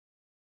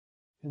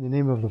In the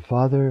name of the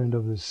Father, and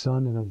of the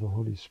Son, and of the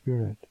Holy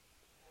Spirit.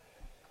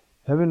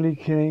 Heavenly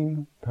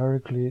King,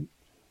 Paraclete,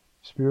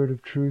 Spirit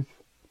of Truth,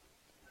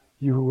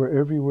 you who are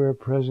everywhere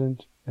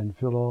present and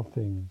fill all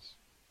things,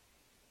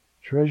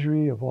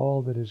 treasury of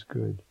all that is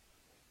good,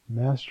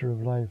 Master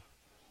of life,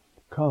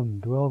 come,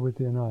 dwell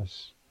within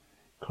us,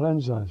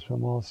 cleanse us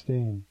from all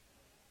stain,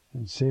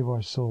 and save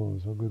our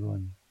souls, O Good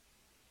One.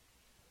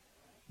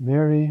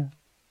 Mary,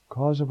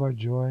 cause of our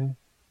joy,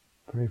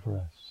 pray for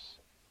us.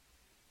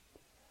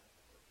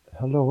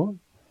 Hello,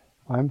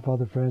 I'm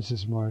Father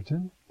Francis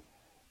Martin,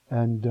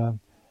 and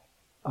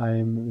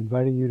I'm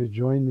inviting you to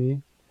join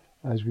me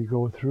as we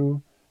go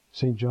through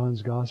St.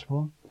 John's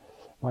Gospel.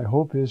 My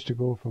hope is to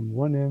go from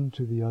one end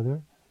to the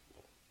other,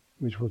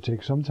 which will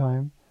take some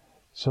time,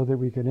 so that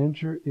we can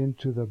enter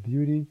into the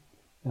beauty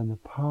and the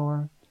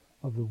power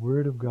of the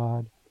Word of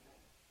God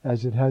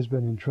as it has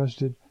been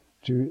entrusted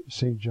to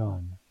St.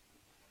 John.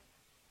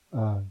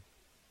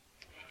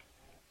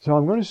 So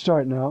I'm going to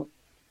start now.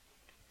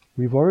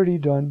 We've already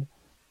done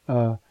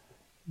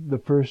the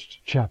first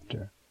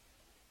chapter.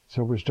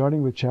 So we're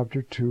starting with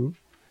chapter 2.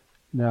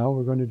 Now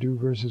we're going to do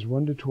verses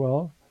 1 to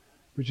 12,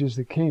 which is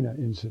the Cana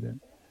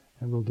incident.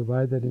 And we'll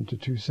divide that into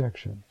two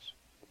sections.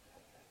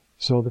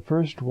 So the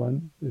first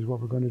one is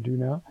what we're going to do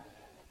now.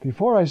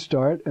 Before I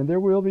start, and there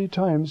will be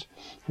times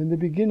in the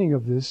beginning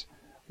of this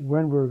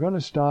when we're going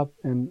to stop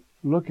and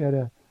look at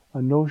a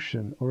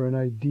notion or an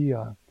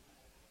idea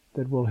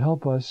that will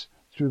help us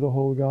through the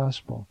whole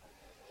gospel.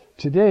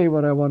 Today,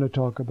 what I want to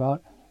talk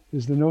about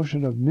is the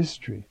notion of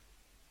mystery.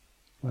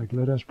 Like,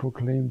 let us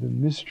proclaim the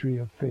mystery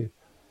of faith.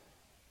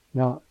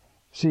 Now,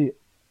 see,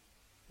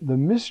 the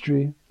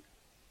mystery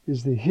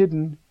is the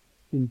hidden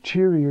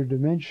interior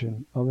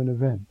dimension of an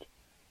event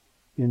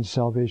in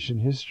salvation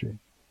history.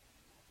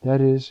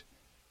 That is,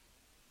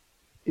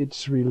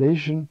 its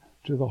relation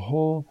to the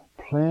whole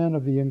plan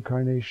of the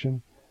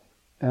Incarnation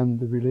and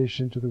the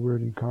relation to the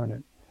Word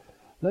incarnate.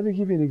 Let me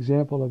give you an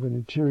example of an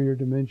interior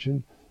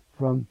dimension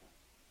from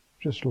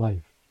just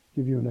life.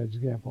 Give you an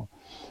example.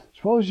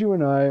 Suppose you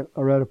and I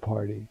are at a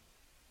party,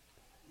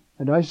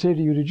 and I say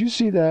to you, did you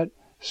see that?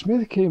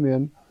 Smith came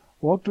in,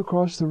 walked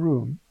across the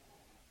room,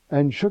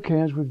 and shook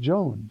hands with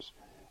Jones.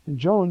 And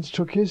Jones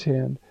took his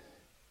hand,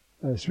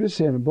 Smith's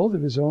hand, and both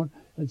of his own,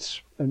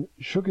 and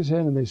shook his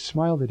hand, and they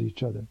smiled at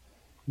each other.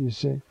 And you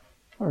say,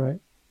 all right.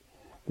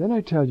 Then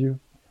I tell you,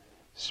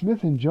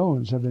 Smith and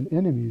Jones have been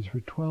enemies for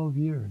 12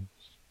 years.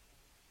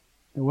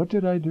 And what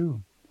did I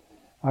do?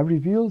 I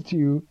revealed to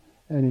you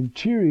an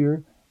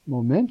interior,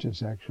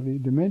 momentous actually,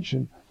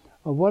 dimension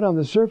of what on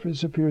the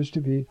surface appears to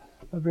be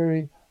a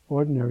very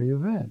ordinary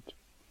event.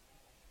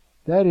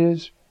 That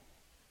is,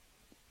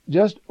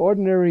 just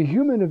ordinary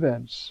human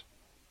events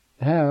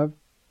have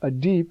a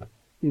deep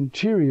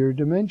interior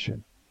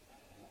dimension.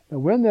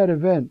 And when that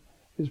event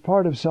is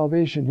part of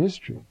salvation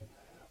history,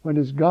 when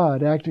it's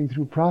God acting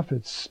through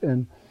prophets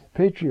and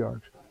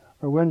patriarchs,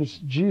 or when it's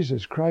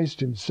Jesus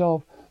Christ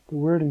himself, the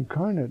Word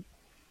incarnate,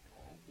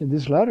 in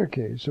this latter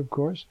case, of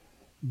course,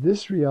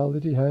 this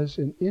reality has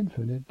an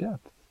infinite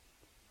depth.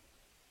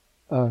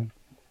 And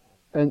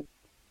it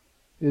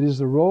is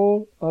the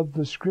role of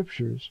the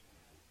Scriptures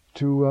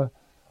to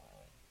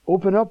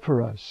open up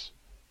for us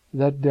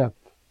that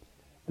depth.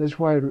 That's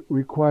why it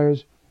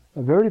requires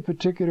a very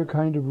particular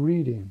kind of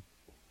reading,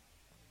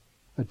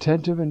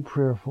 attentive and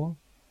prayerful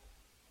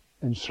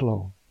and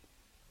slow.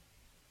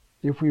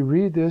 If we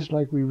read this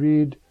like we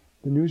read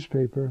the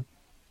newspaper,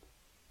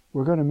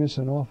 we're going to miss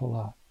an awful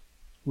lot.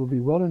 We'll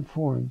be well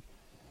informed,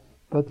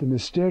 but the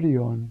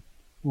mysterion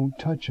won't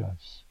touch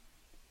us.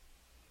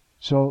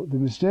 So the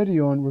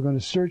mysterion we're going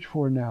to search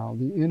for now,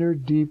 the inner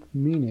deep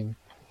meaning,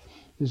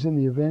 is in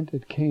the event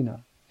at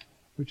Cana,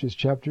 which is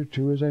chapter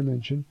 2, as I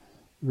mentioned,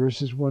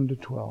 verses 1 to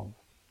 12.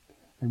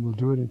 And we'll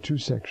do it in two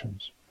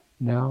sections,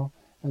 now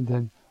and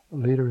then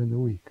later in the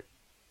week.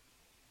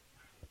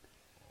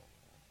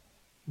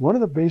 One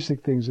of the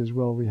basic things as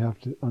well we have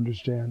to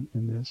understand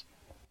in this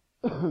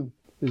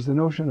is the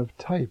notion of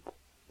type.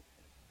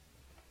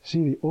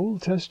 See, the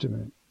Old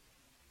Testament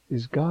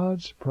is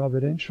God's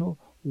providential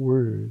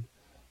word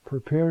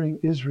preparing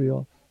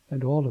Israel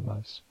and all of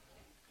us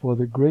for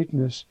the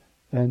greatness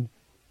and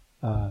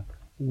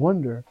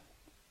wonder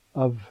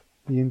of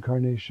the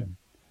Incarnation.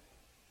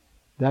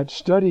 That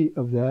study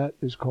of that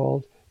is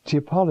called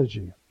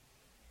Typology.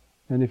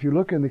 And if you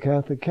look in the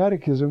Catholic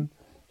Catechism,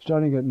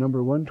 starting at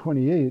number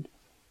 128,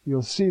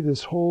 you'll see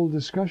this whole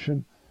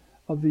discussion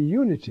of the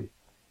unity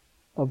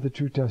of the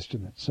two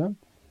Testaments.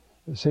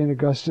 St.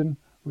 Augustine,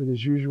 with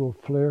his usual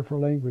flair for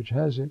language,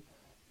 has it.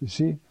 You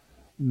see,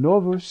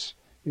 novus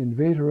in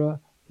vetera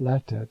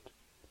latet,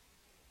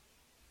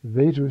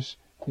 vetus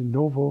in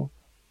novo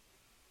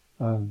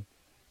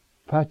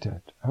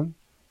patet.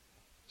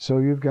 So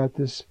you've got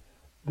this,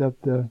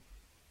 that the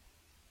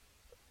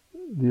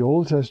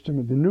Old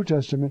Testament, the New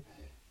Testament,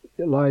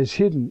 it lies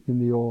hidden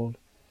in the Old,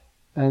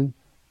 and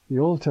the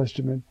Old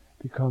Testament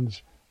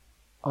becomes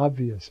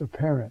obvious,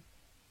 apparent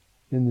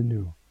in the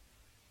New.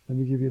 Let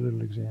me give you a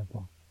little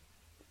example.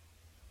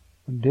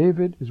 When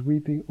David is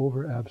weeping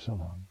over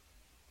Absalom,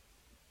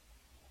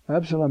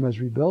 Absalom has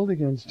rebelled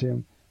against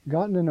him,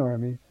 gotten an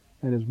army,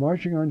 and is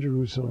marching on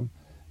Jerusalem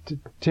to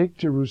take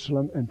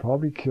Jerusalem and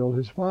probably kill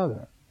his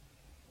father.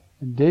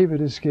 And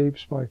David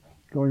escapes by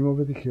going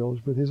over the hills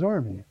with his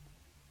army,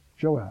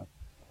 Joab.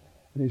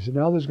 And he said,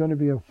 now there's going to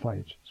be a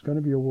fight. There's going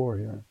to be a war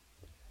here.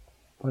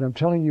 But I'm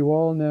telling you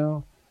all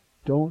now,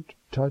 don't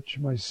touch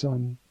my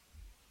son,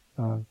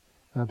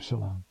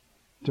 Absalom.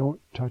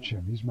 Don't touch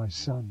him. He's my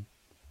son.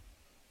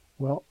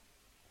 Well,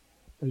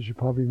 as you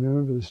probably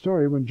remember the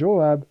story, when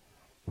Joab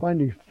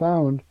finally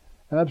found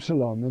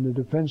Absalom in a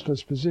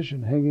defenseless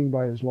position, hanging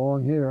by his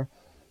long hair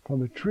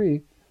from a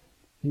tree,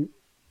 he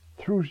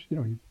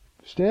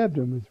stabbed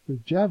him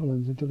with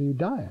javelins until he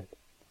died.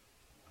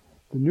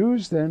 The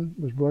news then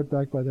was brought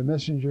back by the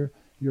messenger,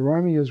 your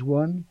army has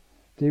won.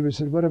 David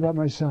said, what about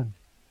my son?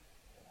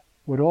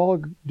 Would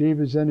all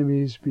David's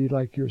enemies be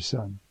like your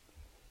son?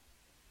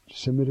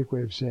 Semitic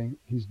way of saying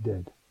he's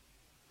dead.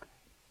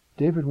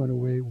 David went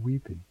away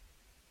weeping.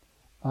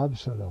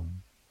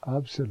 Absalom,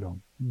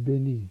 Absalom,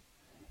 beni,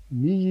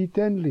 mi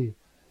yitenli.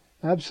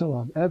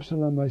 Absalom,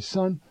 Absalom, my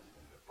son,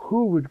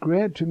 who would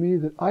grant to me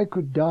that I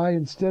could die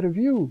instead of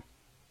you?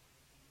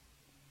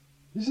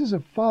 This is a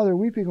father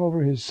weeping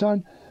over his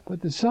son,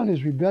 but the son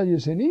is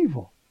rebellious and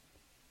evil.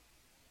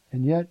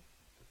 And yet,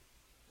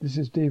 this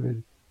is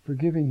David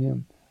forgiving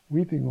him,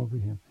 weeping over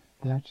him.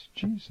 That's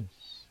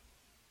Jesus.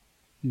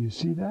 Do you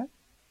see that?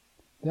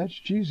 That's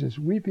Jesus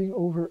weeping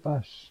over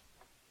us,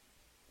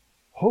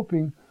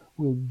 hoping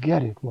we'll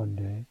get it one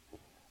day,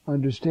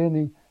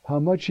 understanding how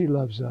much he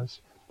loves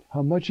us,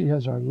 how much he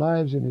has our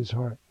lives in his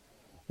heart.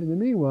 In the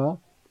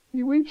meanwhile,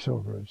 he weeps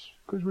over us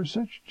because we're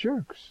such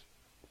jerks.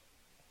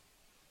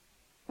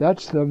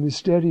 That's the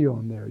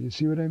mysterion there. You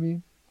see what I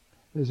mean?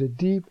 There's a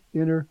deep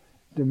inner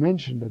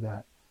dimension to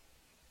that.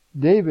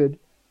 David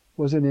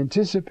was an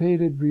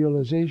anticipated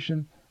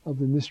realization of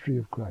the mystery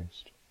of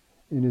Christ.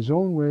 In his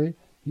own way,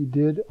 he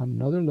did on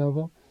another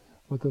level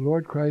what the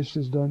Lord Christ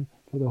has done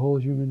for the whole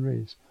human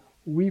race.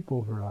 Weep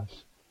over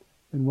us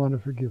and want to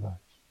forgive us.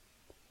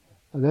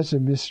 Now, that's a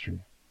mystery.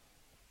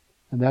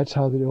 And that's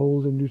how the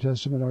Old and New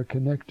Testament are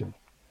connected.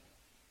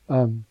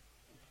 I'll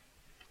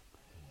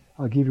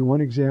give you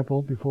one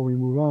example before we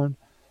move on.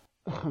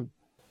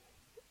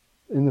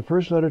 In the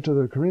first letter to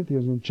the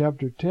Corinthians, in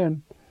chapter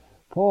 10,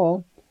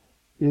 Paul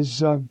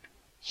is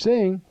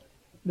saying,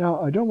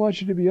 now, I don't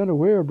want you to be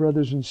unaware,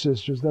 brothers and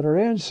sisters, that our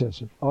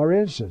ancestors,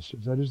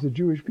 that is the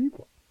Jewish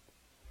people.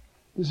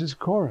 This is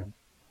Corinth.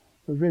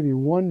 There's maybe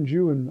one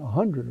Jew in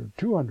 100 or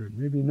 200,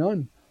 maybe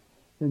none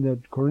in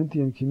that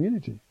Corinthian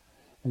community.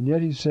 And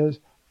yet he says,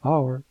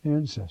 our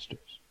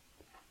ancestors.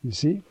 You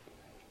see?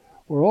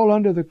 We're all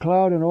under the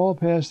cloud and all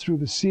passed through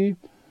the sea.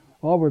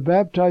 All were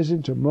baptized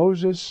into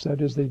Moses.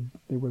 That is, they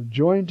were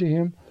joined to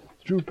him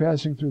through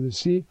passing through the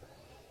sea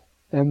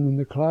and in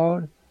the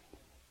cloud.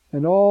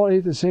 And all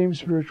ate the same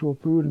spiritual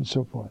food and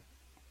so forth.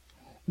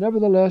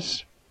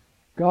 Nevertheless,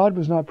 God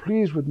was not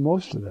pleased with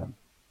most of them.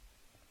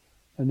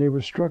 And they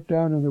were struck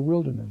down in the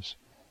wilderness.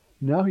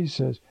 Now he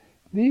says,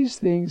 these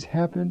things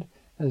happened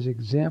as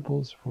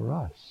examples for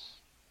us.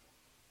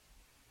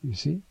 You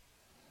see?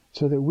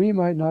 So that we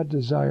might not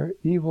desire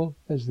evil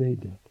as they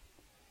did.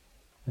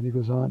 And he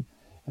goes on,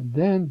 and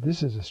then,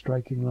 this is a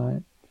striking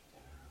line,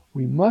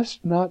 we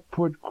must not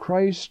put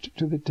Christ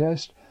to the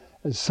test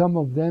as some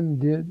of them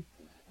did,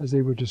 as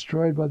they were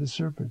destroyed by the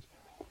serpents.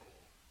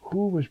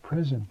 Who was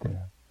present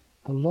there?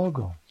 The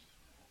Logos,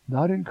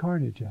 not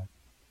incarnate yet,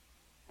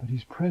 but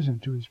he's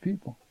present to his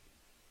people.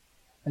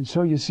 And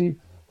so you see,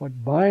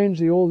 what binds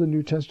the Old and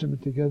New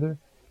Testament together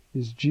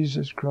is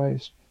Jesus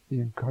Christ, the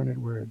incarnate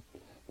Word.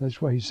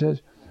 That's why he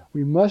says,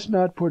 we must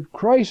not put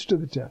Christ to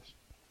the test.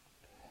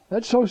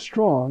 That's so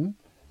strong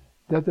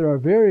that there are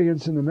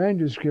variants in the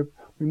manuscript,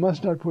 we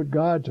must not put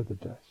God to the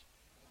test.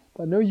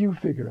 But no, you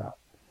figure out.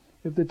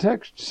 If the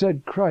text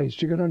said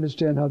Christ, you can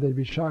understand how they'd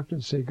be shocked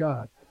and say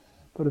God.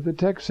 But if the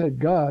text said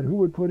God, who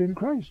would put in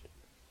Christ?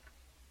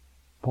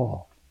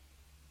 Paul.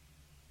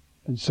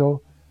 And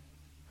so,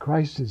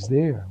 Christ is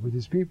there with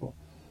his people.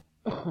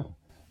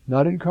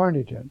 Not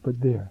incarnate yet,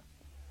 but there.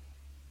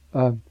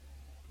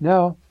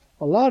 Now,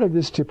 a lot of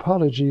this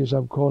typology, as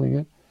I'm calling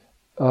it,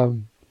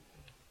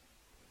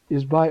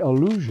 is by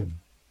allusion.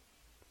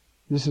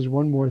 This is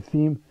one more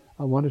theme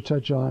I want to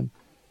touch on,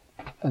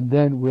 and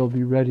then we'll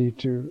be ready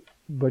to...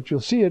 But you'll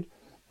see it,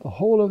 the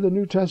whole of the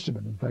New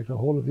Testament, in fact, the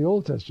whole of the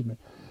Old Testament,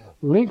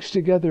 links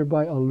together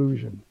by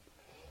allusion.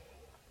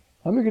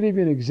 I'm going to give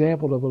you an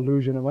example of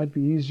allusion. It might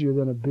be easier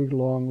than a big,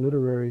 long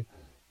literary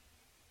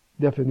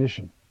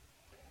definition.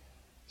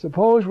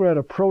 Suppose we're at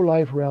a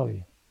pro-life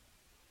rally,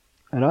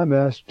 and I'm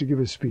asked to give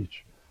a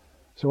speech.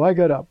 So I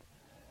get up,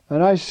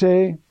 and I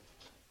say,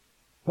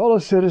 fellow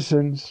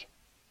citizens,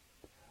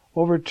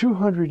 over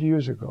 200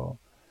 years ago,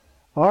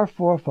 our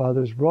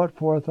forefathers brought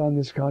forth on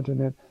this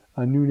continent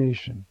a new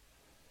nation,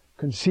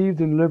 conceived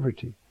in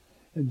liberty,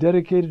 and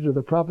dedicated to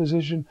the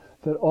proposition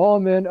that all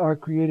men are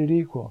created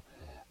equal.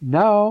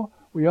 Now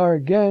we are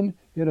again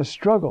in a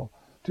struggle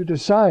to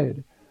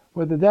decide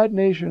whether that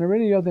nation or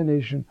any other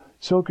nation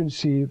so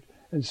conceived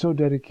and so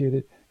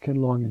dedicated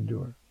can long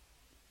endure.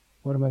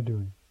 What am I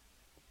doing?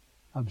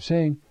 I'm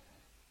saying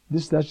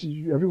this. That's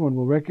everyone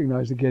will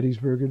recognize the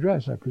Gettysburg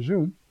Address, I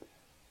presume.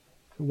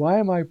 Why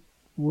am I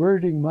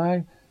wording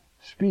my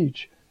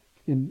speech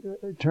in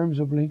terms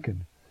of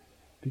Lincoln?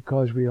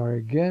 Because we are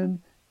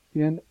again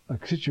in a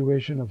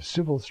situation of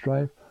civil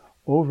strife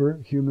over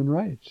human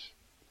rights.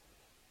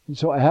 And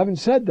so I haven't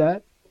said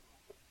that,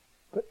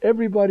 but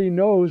everybody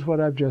knows what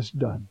I've just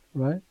done,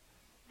 right?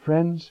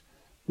 Friends,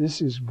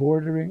 this is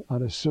bordering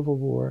on a civil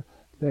war.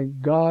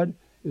 Thank God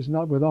it's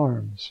not with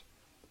arms,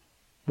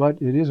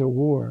 but it is a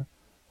war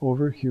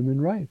over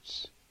human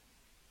rights.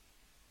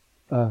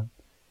 Do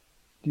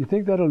you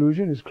think that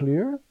illusion is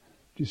clear?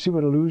 Do you see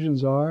what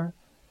illusions are?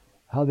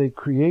 How they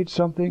create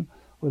something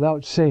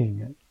without saying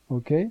it,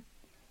 okay?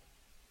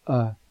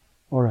 All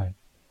right.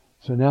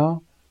 So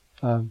now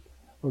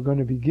we're going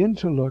to begin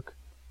to look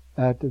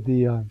at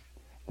the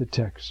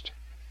text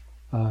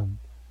in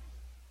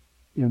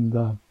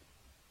the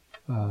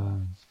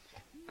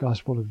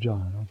Gospel of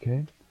John,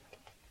 okay?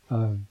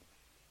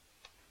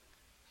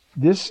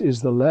 This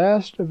is the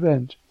last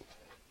event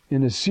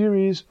in a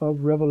series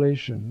of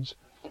revelations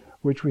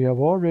which we have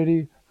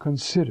already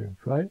considered,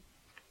 right?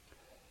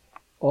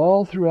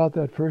 All throughout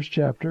that first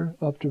chapter,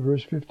 up to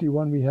verse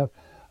 51, we have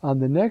on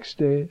the next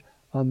day,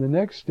 on the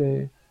next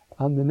day,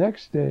 on the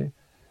next day.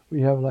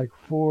 We have like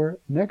 4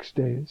 next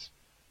days.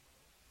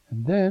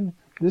 And then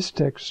this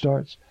text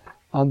starts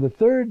on the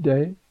third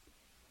day.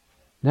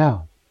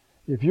 Now,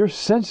 if you're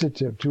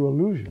sensitive to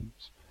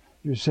allusions,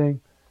 you're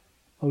saying,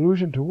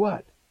 allusion to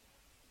what?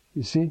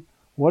 You see,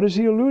 what is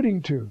he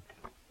alluding to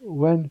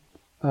when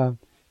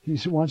he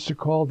wants to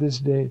call this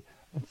day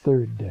the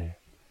third day?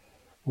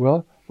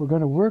 Well, we're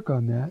going to work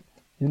on that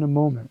in a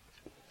moment.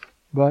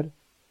 But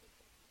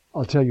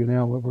I'll tell you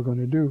now what we're going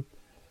to do.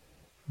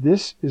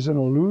 This is an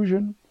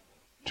allusion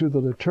to the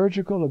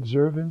liturgical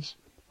observance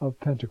of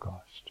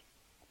Pentecost.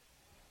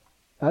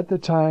 At the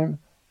time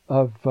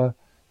of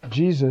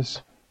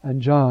Jesus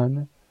and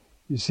John,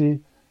 you see,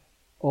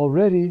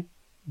 already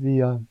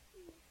the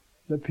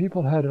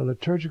people had a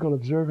liturgical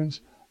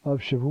observance of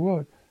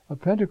Shavuot,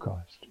 of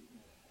Pentecost.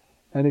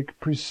 And it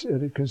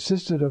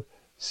consisted of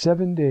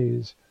 7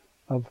 days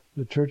of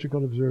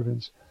liturgical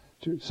observance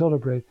to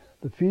celebrate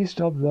the feast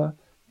of the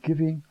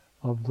giving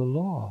of the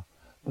law,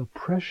 the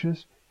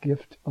precious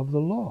gift of the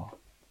law.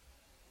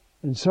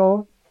 And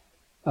so,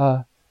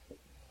 for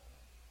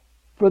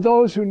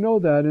those who know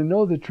that and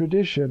know the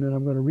tradition, and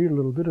I'm going to read a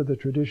little bit of the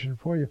tradition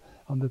for you,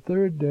 on the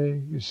third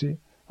day, you see,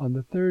 on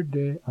the third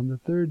day, on the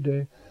third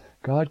day,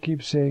 God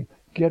keeps saying,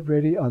 get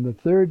ready, on the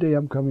third day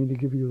I'm coming to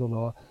give you the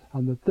law,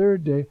 on the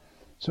third day.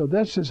 So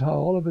that's just how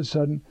all of a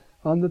sudden,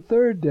 on the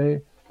third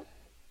day,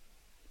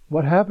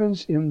 what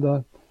happens in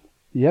the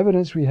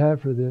evidence we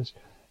have for this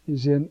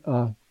is in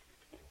a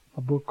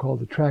book called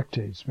the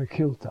Tractates,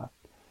 Mechilta.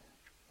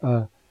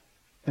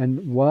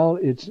 And while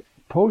it's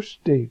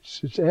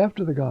post-dates, it's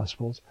after the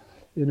Gospels,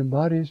 it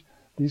embodies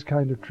these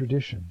kind of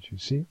traditions, you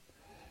see.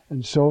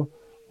 And so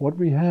what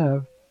we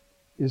have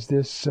is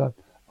this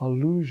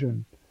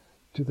allusion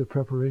to the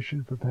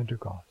preparation for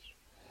Pentecost.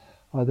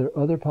 Are there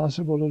other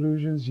possible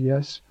allusions?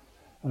 Yes,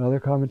 and other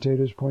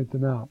commentators point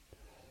them out.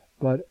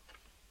 But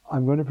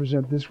I'm going to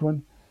present this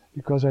one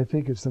because I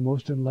think it's the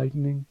most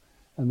enlightening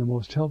and the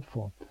most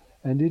helpful.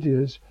 And it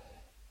is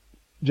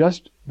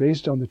just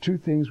based on the 2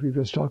 things we've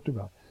just talked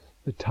about,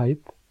 the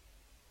type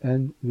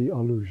and the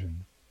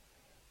allusion.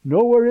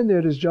 Nowhere in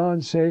there does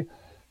John say,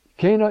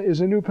 Cana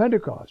is a new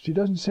Pentecost. He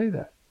doesn't say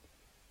that.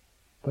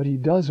 But he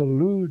does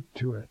allude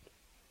to it.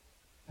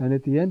 And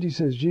at the end he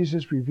says,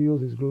 Jesus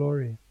revealed his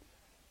glory,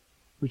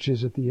 which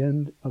is at the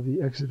end of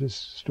the Exodus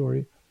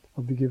story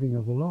of the giving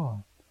of the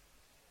law.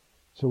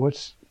 So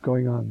what's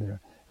going on there?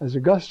 As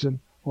Augustine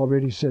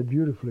already said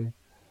beautifully,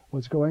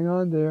 what's going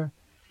on there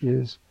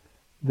is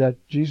that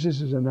Jesus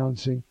is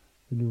announcing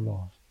the new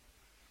law.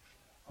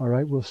 All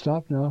right, we'll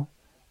stop now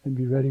and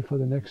be ready for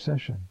the next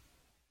session.